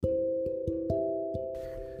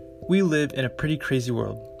We live in a pretty crazy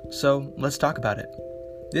world, so let's talk about it.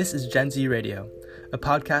 This is Gen Z Radio, a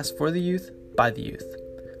podcast for the youth, by the youth.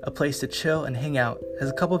 A place to chill and hang out as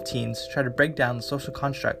a couple of teens try to break down the social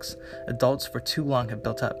constructs adults for too long have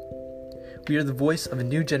built up. We are the voice of a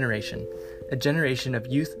new generation, a generation of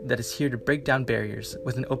youth that is here to break down barriers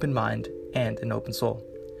with an open mind and an open soul,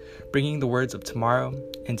 bringing the words of tomorrow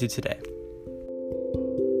into today.